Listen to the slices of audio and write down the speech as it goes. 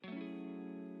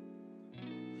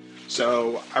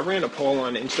So I ran a poll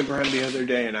on Instagram the other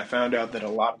day and I found out that a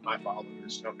lot of my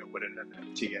followers don't know what an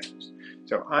NFT is.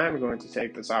 So I'm going to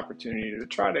take this opportunity to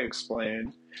try to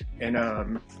explain.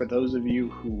 And for those of you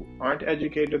who aren't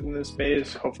educated in this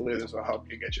space, hopefully this will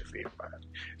help you get your feet wet.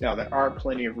 Now, there are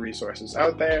plenty of resources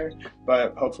out there,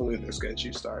 but hopefully this gets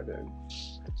you started.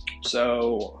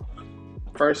 So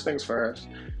first things first,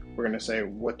 we're going to say,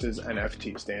 what does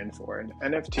NFT stand for? And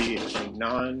NFT is a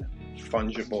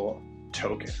non-fungible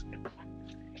token.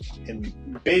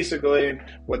 And basically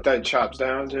what that chops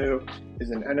down to is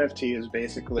an NFT is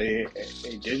basically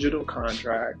a digital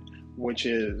contract which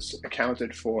is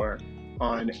accounted for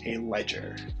on a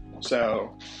ledger.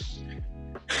 So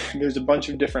there's a bunch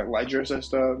of different ledger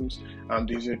systems.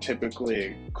 These are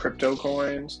typically crypto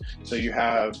coins. So you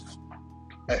have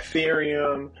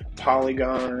Ethereum,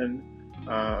 Polygon,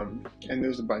 and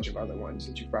there's a bunch of other ones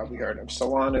that you've probably heard of.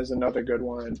 Solana is another good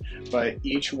one, but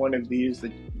each one of these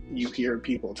that you hear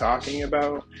people talking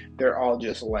about, they're all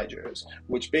just ledgers,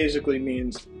 which basically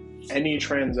means any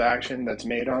transaction that's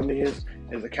made on these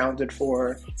is accounted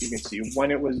for. You can see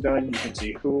when it was done, you can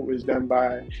see who it was done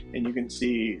by, and you can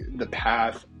see the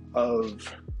path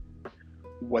of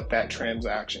what that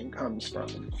transaction comes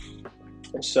from.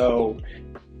 So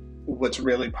what's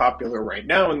really popular right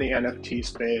now in the NFT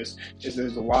space is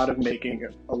there's a lot of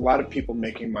people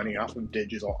making money off of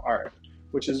digital art,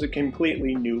 which is a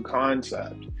completely new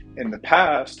concept. In the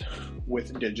past,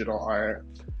 with digital art,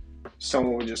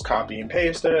 someone would just copy and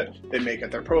paste it, they make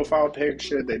it their profile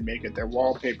picture, they make it their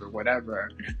wallpaper, whatever,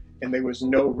 and there was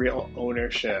no real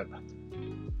ownership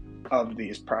of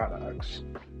these products.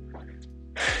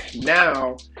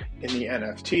 Now, in the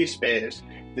NFT space,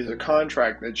 there's a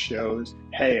contract that shows,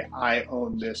 hey, I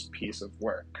own this piece of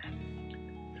work.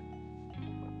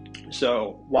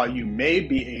 So while you may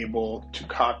be able to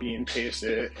copy and paste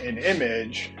an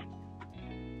image,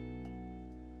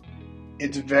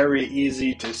 it's very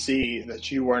easy to see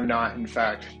that you are not, in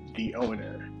fact, the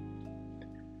owner.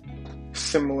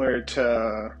 Similar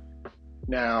to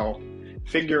now,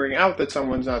 figuring out that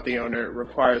someone's not the owner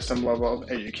requires some level of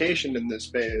education in this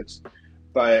space,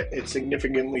 but it's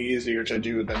significantly easier to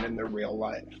do than in the real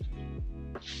life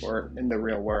or in the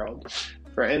real world.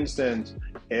 For instance,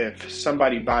 if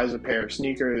somebody buys a pair of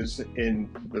sneakers in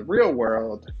the real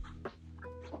world,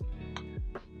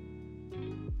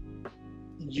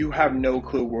 you have no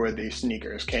clue where these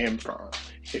sneakers came from.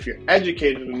 If you're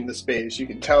educated in the space, you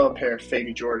can tell a pair of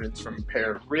fake Jordans from a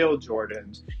pair of real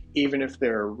Jordans, even if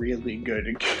they're a really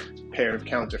good pair of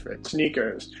counterfeit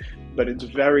sneakers. But it's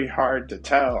very hard to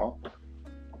tell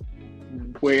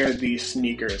where these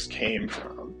sneakers came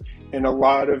from. In a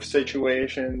lot of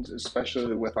situations,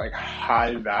 especially with like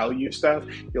high value stuff,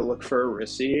 you'll look for a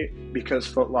receipt because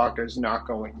Foot Locker's not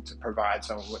going to provide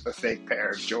someone with a fake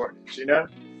pair of Jordans, you know?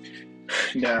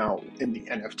 Now, in the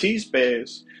NFT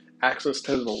space, access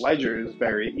to the ledger is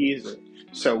very easy.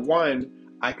 So one,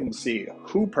 I can see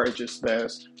who purchased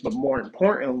this, but more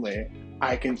importantly,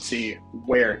 I can see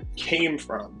where it came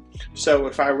from. So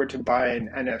if I were to buy an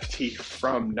NFT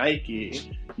from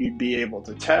Nike, you'd be able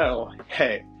to tell,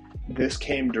 hey, this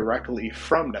came directly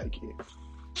from Nike,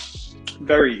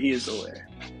 very easily.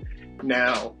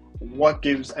 Now, what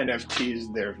gives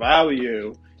NFTs their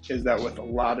value is that with a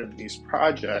lot of these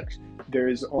projects, there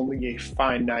is only a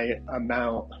finite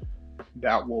amount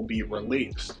that will be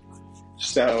released.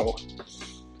 So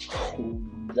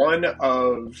one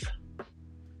of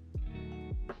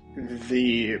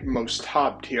the most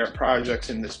top tier projects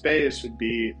in the space would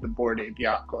be the Bored Ape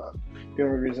Yacht Club. The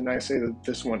only reason I say that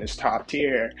this one is top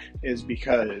tier is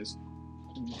because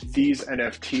these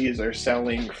NFTs are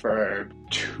selling for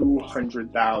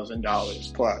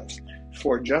 $200,000 plus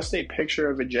for just a picture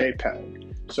of a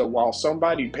JPEG. So while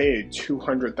somebody paid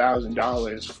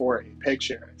 $200,000 for a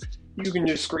picture, you can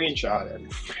just screenshot it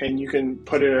and you can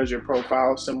put it as your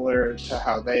profile, similar to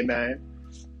how they may.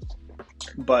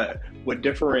 But what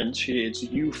differentiates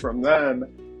you from them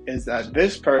is that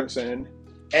this person,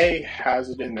 A, has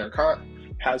it in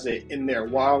their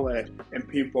wallet, and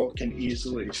people can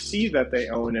easily see that they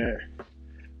own it.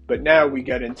 But now we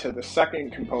get into the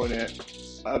second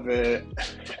component of an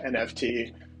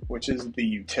NFT, which is the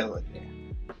utility.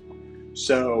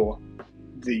 So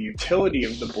the utility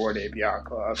of the Bored Ape Yacht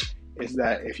Club is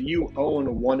that if you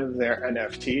own one of their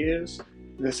NFTs,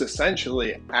 this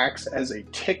essentially acts as a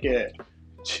ticket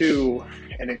to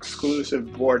an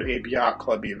exclusive Bored Ape Yacht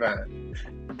Club event.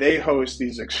 They host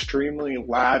these extremely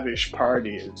lavish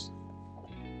parties,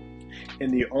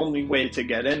 and the only way to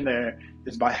get in there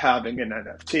is by having an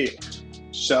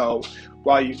NFT. So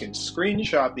while you can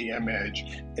screenshot the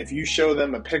image, if you show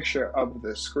them a picture of the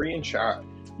screenshot,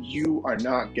 you are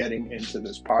not getting into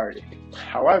this party.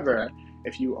 However,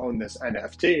 if you own this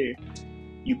NFT,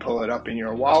 you pull it up in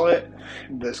your wallet,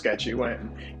 this gets you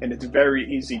in. And it's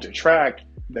very easy to track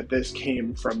that this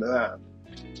came from them.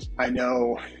 I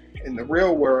know in the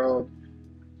real world,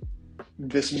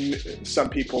 some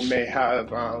people may have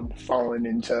fallen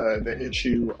into the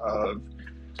issue of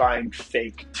buying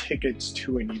fake tickets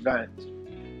to an event.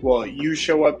 Well, you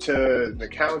show up to the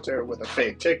counter with a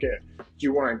fake ticket,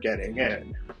 you aren't getting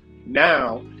in.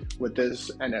 Now, with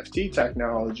this NFT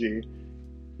technology,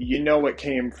 you know it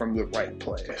came from the right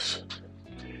place.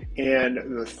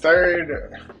 And the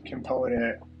third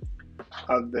component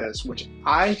of this, which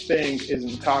I think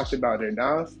isn't talked about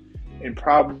enough, and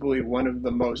probably one of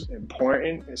the most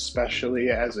important, especially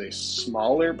as a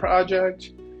smaller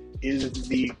project, is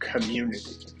the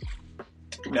community.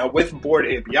 Now, with Bored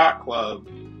Ape Yacht Club,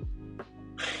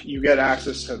 you get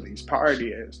access to these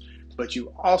parties, but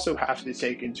you also have to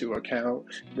take into account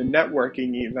the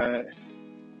networking event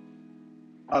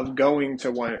of going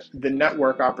to the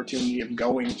network opportunity of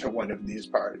going to one of these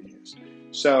parties.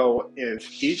 So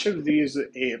if each of these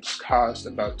apes cost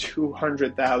about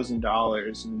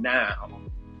 $200,000 now,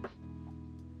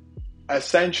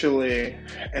 essentially,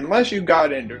 unless you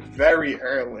got in very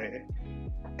early,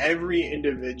 every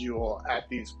individual at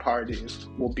these parties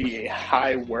will be a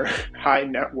high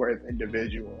net worth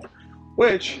individual,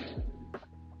 which,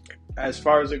 as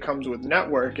far as it comes with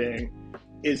networking,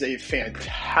 is a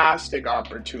fantastic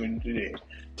opportunity.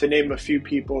 To name a few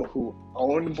people who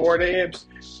own Bored Apes,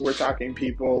 we're talking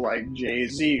people like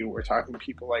Jay-Z, we're talking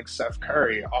people like Steph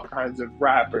Curry, all kinds of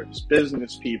rappers,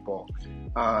 business people,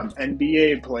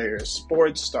 NBA players,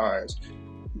 sports stars.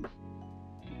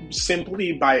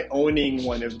 Simply by owning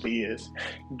one of these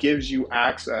gives you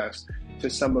access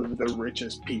to some of the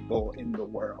richest people in the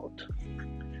world.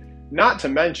 Not to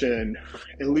mention,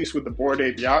 at least with the Bored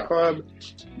Ape Yacht Club,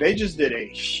 they just did a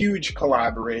huge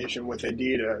collaboration with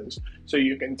Adidas. So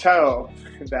you can tell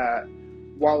that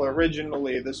while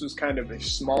originally this was kind of a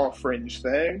small fringe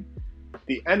thing,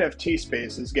 the NFT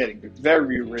space is getting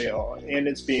very real, and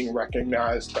it's being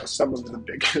recognized by some of the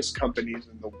biggest companies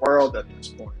in the world at this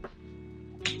point.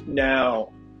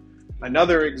 Now,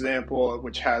 another example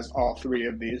which has all three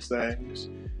of these things,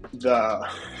 the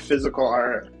physical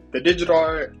art, the digital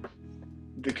art,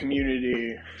 the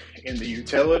community, and the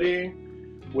utility,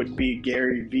 would be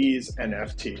Gary V's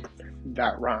NFT.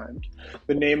 That rhymed.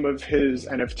 The name of his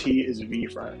NFT is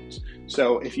VFriends.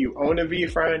 So if you own a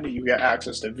VFriend, you get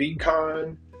access to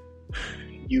VCon,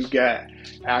 you get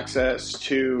access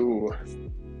to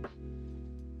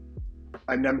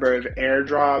a number of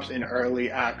airdrops and early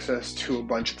access to a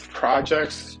bunch of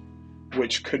projects,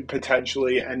 which could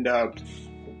potentially end up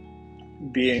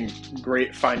being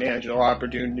great financial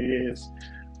opportunities.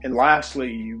 And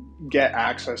lastly, you get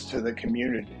access to the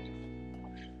community.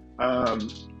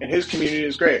 And his community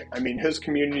is great. I mean, his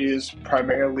community is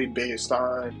primarily based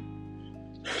on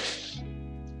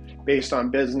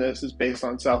business, is based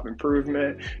on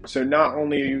self-improvement. So not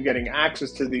only are you getting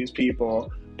access to these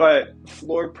people, but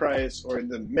floor price, or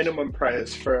the minimum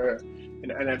price for an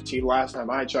NFT last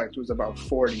time I checked, was about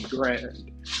 40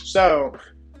 grand. So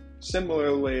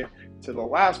similarly to the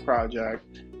last project,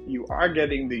 you are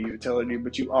getting the utility,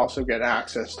 but you also get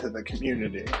access to the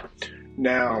community.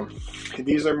 Now,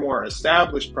 these are more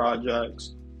established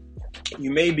projects.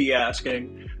 You may be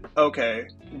asking, okay,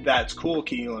 that's cool,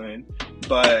 Keelan,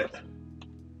 but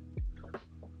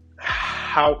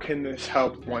how can this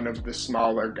help one of the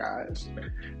smaller guys?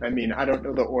 I mean, I don't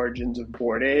know the origins of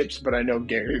Bored Apes, but I know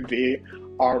Gary Vee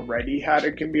already had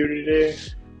a community.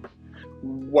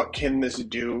 What can this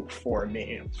do for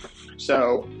me?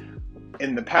 So,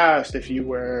 in the past, if you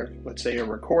were, let's say, a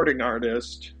recording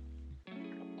artist,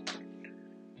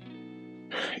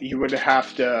 you would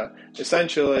have to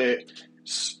essentially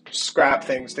scrap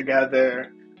things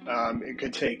together. It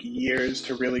could take years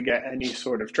to really get any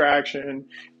sort of traction,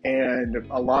 and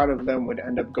a lot of them would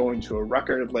end up going to a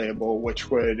record label,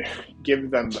 which would give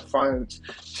them the funds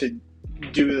to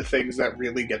do the things that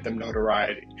really get them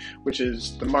notoriety, which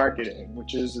is the marketing,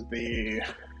 which is the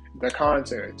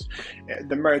concerts,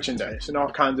 the merchandise, and all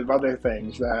kinds of other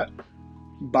things that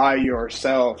by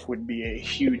yourself would be a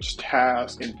huge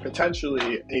task and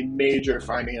potentially a major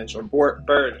financial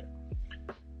burden.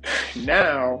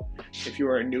 Now, if you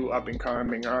are a new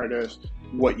up-and-coming artist,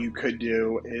 what you could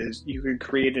do is you could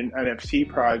create an NFT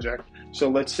project. So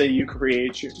let's say you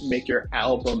make your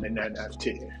album an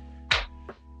NFT.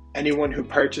 Anyone who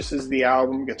purchases the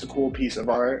album gets a cool piece of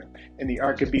art, and the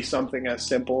art could be something as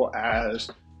simple as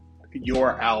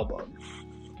your album.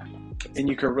 And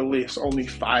you could release only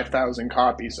 5,000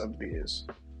 copies of these.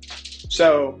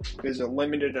 So there's a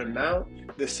limited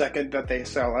amount. The second that they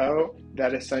sell out,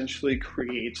 that essentially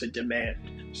creates a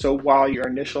demand. So while your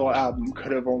initial album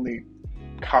could have only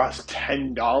cost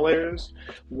 $10,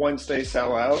 once they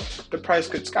sell out, the price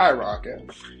could skyrocket.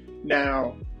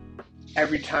 Now,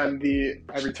 every time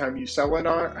you sell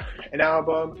an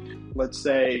album, let's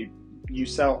say you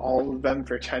sell all of them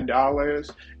for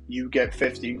 $10, you get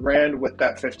 50 grand. With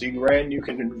that 50 grand, you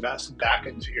can invest back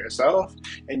into yourself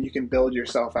and you can build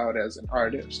yourself out as an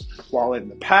artist. While in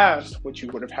the past, what you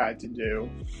would have had to do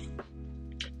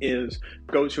is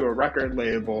go to a record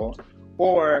label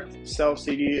or sell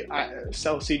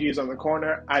CDs on the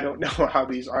corner. I don't know how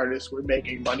these artists were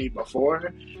making money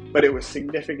before, but it was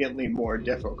significantly more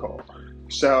difficult.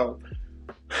 So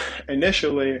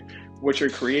initially, what you're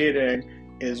creating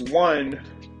is, one,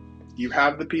 you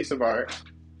have the piece of art.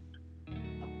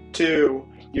 Two,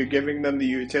 you're giving them the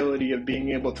utility of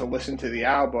being able to listen to the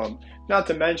album. Not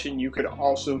to mention, you could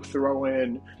also throw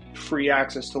in free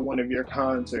access to one of your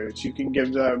concerts. You can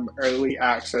give them early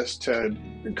access to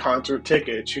concert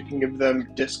tickets. You can give them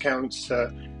discounts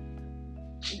to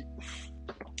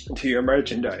your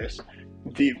merchandise.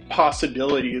 The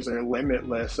possibilities are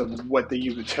limitless of what the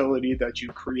utility that you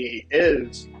create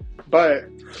is. But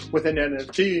with an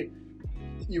NFT,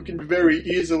 you can very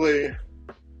easily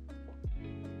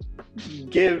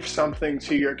give something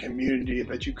to your community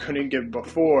that you couldn't give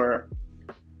before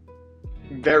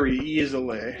very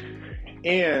easily.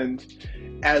 And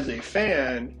as a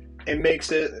fan,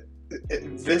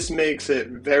 this makes it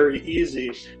very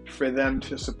easy for them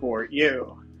to support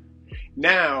you.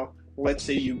 Now, let's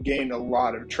say you gain a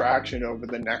lot of traction over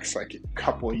the next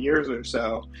couple of years or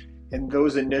so, and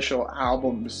those initial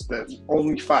albums that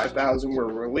only 5,000 were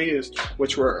released,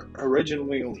 which were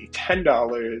originally only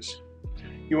 $10,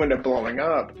 you end up blowing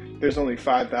up. There's only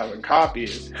 5,000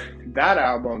 copies. That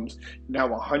album's now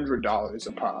 $100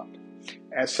 a pop.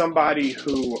 As somebody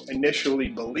who initially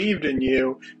believed in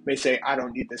you may say, I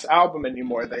don't need this album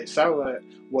anymore, they sell it.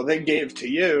 Well, they gave to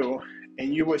you,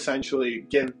 and you essentially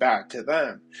give back to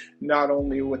them, not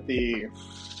only with the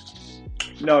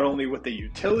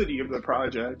utility of the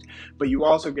project, but you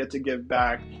also get to give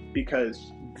back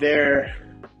because their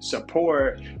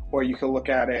support, or you can look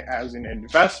at it as an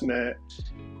investment,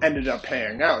 ended up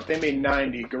paying out. They made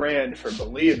 90 grand for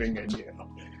believing in you.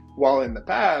 While in the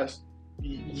past,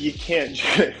 you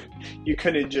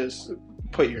couldn't just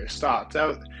put your stocks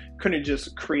out, couldn't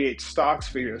just create stocks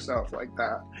for yourself like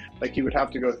that. Like, you would have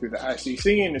to go through the SEC,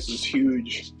 and it's this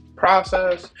huge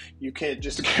process. You can't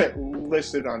just get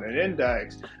listed on an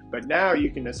index. But now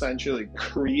you can essentially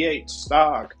create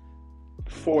stock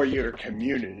for your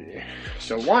community.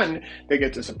 So one, they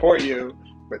get to support you,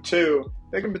 but two,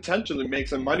 they can potentially make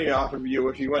some money off of you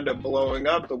if you end up blowing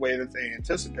up the way that they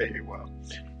anticipate you will.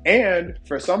 And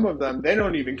for some of them, they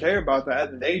don't even care about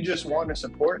that. They just want to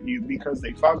support you because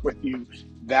they fuck with you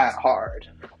that hard.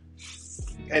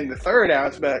 And the third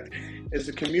aspect is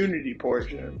the community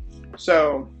portion.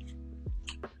 So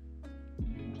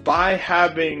by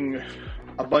having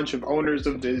a bunch of owners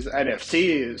of these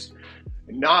NFTs,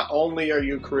 not only are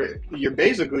you're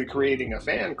basically creating a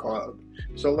fan club.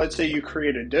 So let's say you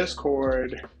create a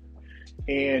Discord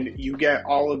and you get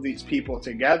all of these people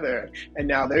together, and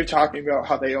now they're talking about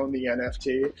how they own the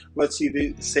NFT. Let's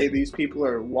say these people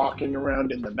are walking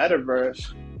around in the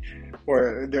metaverse,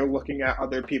 or they're looking at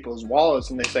other people's wallets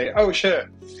and they say, oh shit,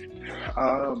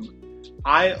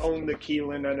 I own the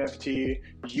Keelan NFT,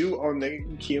 you own the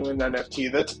Keelan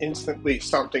NFT. That's instantly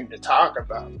something to talk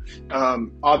about.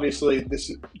 Obviously,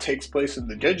 this takes place in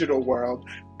the digital world,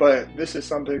 but this is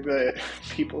something that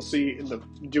people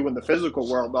do in the physical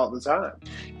world all the time.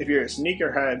 If you're a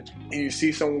sneakerhead and you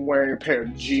see someone wearing a pair of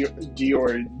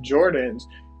Dior Jordans,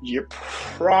 you're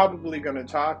probably going to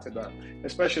talk to them,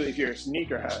 especially if you're a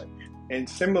sneakerhead. And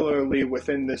similarly,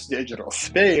 within this digital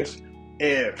space,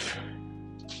 if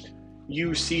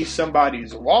you see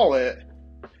somebody's wallet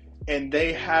and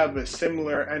they have a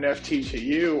similar NFT to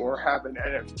you, or have an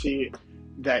NFT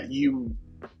that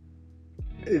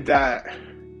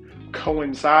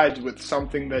coincides with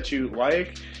something that you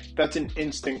like, that's an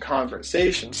instant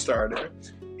conversation starter.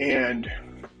 And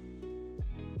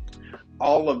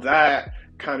all of that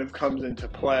kind of comes into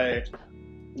play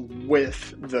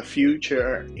with the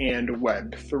future and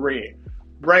Web3.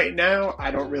 Right now, I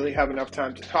don't really have enough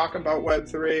time to talk about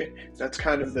Web3. That's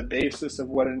kind of the basis of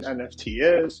what an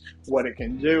NFT is, what it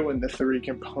can do, and the three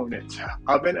components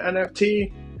of an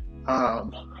NFT.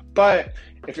 But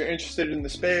if you're interested in the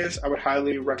space, I would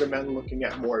highly recommend looking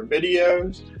at more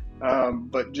videos.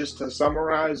 But just to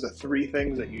summarize, the three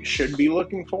things that you should be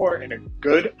looking for in a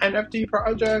good NFT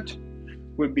project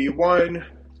would be: one,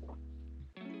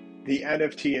 the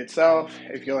NFT itself.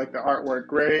 If you like the artwork,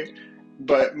 great.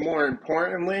 But more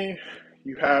importantly,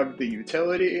 you have the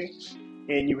utility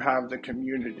and you have the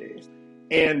community.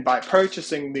 And by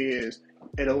purchasing these,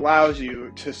 it allows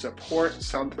you to support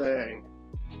something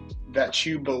that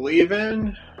you believe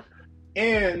in,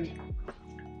 and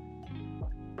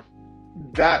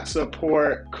that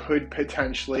support could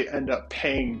potentially end up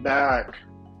paying back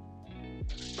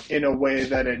in a way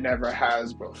that it never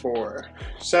has before.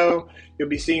 So you'll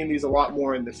be seeing these a lot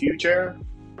more in the future.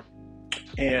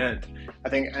 And I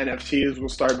think NFTs will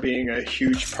start being a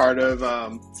huge part of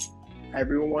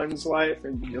everyone's life,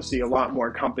 and you'll see a lot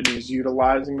more companies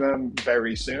utilizing them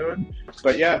very soon.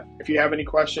 But yeah, if you have any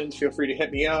questions, feel free to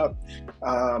hit me up.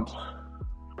 But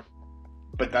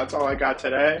that's all I got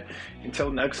today. Until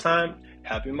next time,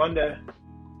 happy Monday.